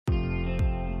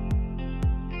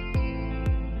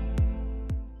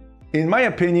In my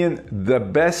opinion, the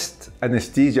best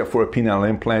anesthesia for a penile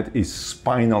implant is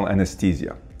spinal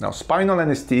anesthesia. Now, spinal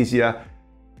anesthesia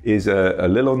is a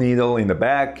little needle in the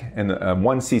back and 1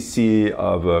 cc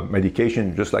of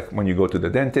medication, just like when you go to the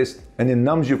dentist, and it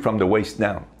numbs you from the waist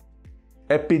down.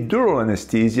 Epidural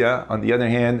anesthesia, on the other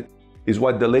hand, is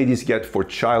what the ladies get for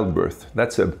childbirth.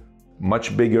 That's a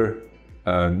much bigger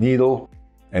needle,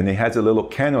 and it has a little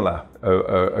cannula.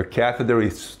 A catheter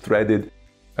is threaded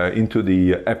into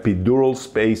the epidural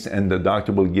space, and the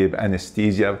doctor will give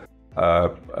anesthesia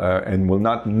and will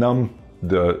not numb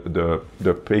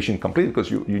the patient completely,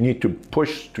 because you need to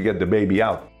push to get the baby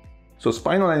out. So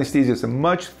spinal anesthesia is a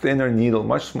much thinner needle,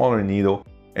 much smaller needle,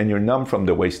 and you're numb from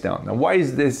the waist down. Now, why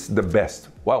is this the best?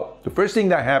 Well, the first thing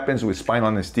that happens with spinal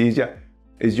anesthesia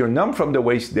is you're numb from the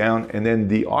waist down, and then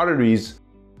the arteries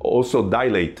also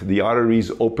dilate. The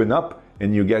arteries open up,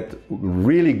 and you get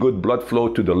really good blood flow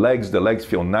to the legs. The legs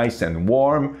feel nice and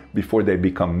warm before they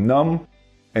become numb.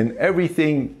 And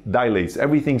everything dilates,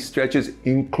 everything stretches,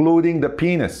 including the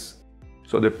penis.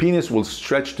 So the penis will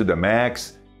stretch to the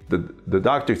max. The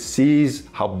doctor sees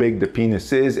how big the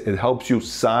penis is. It helps you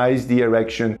size the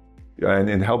erection, and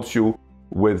it helps you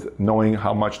with knowing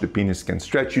how much the penis can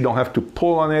stretch. You don't have to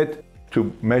pull on it to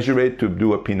measure it to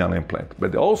do a penile implant.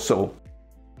 But also,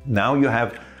 now you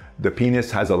have the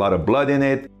penis has a lot of blood in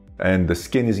it, and the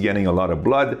skin is getting a lot of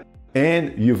blood,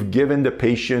 and you've given the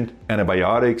patient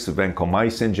antibiotics,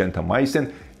 vancomycin,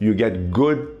 gentamicin. You get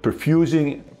good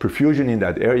perfusion in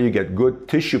that area. You get good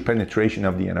tissue penetration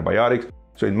of the antibiotics.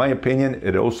 So in my opinion,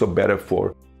 it's also better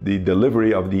for the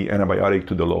delivery of the antibiotic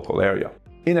to the local area.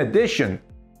 In addition,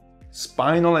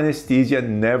 spinal anesthesia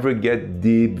never get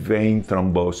deep vein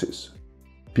thrombosis.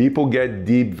 People get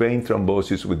deep vein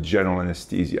thrombosis with general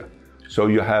anesthesia. So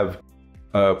you have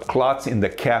clots in the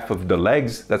calf of the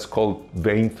legs. That's called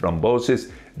vein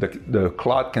thrombosis. The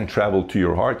clot can travel to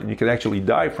your heart, and you can actually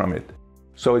die from it.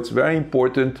 So it's very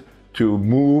important to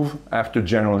move after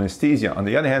general anesthesia. On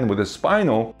the other hand, with the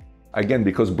spinal, again,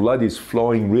 because blood is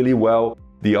flowing really well,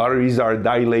 the arteries are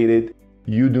dilated,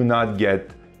 you do not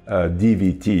get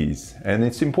DVTs. And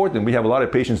it's important. We have a lot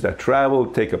of patients that travel,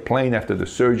 take a plane after the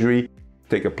surgery,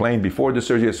 take a plane before the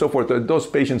surgery, and so forth. Those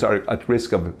patients are at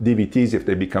risk of DVTs if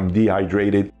they become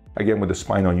dehydrated. Again, with the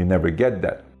spinal, you never get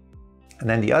that. And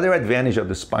then the other advantage of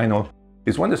the spinal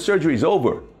is when the surgery is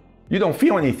over, you don't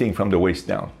feel anything from the waist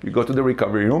down. You go to the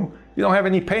recovery room, you don't have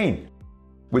any pain.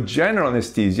 With general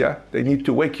anesthesia, they need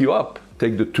to wake you up,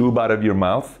 take the tube out of your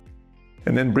mouth,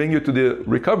 and then bring you to the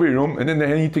recovery room, and then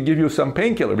they need to give you some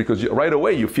painkiller because right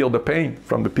away you feel the pain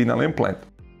from the penile implant.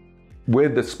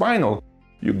 With the spinal,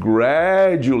 you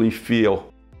gradually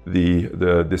feel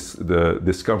the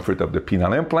discomfort of the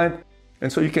penile implant,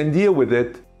 and so you can deal with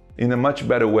it in a much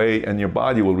better way, and your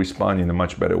body will respond in a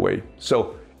much better way.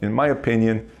 So, in my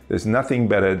opinion, there's nothing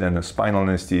better than a spinal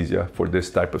anesthesia for this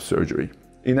type of surgery.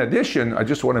 In addition, I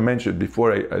just want to mention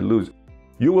before I lose,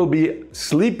 you will be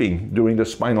sleeping during the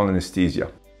spinal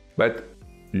anesthesia. But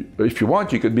if you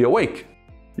want, you could be awake.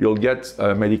 You'll get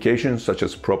medications such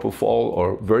as propofol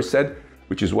or Versed,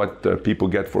 which is what people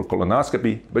get for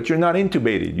colonoscopy, but you're not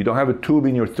intubated. You don't have a tube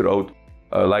in your throat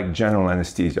like general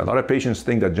anesthesia. A lot of patients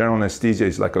think that general anesthesia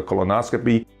is like a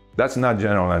colonoscopy. That's not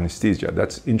general anesthesia.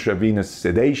 That's intravenous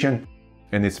sedation,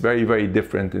 and it's very, very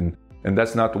different. And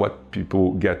that's not what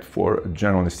people get for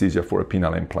general anesthesia for a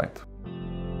penile implant.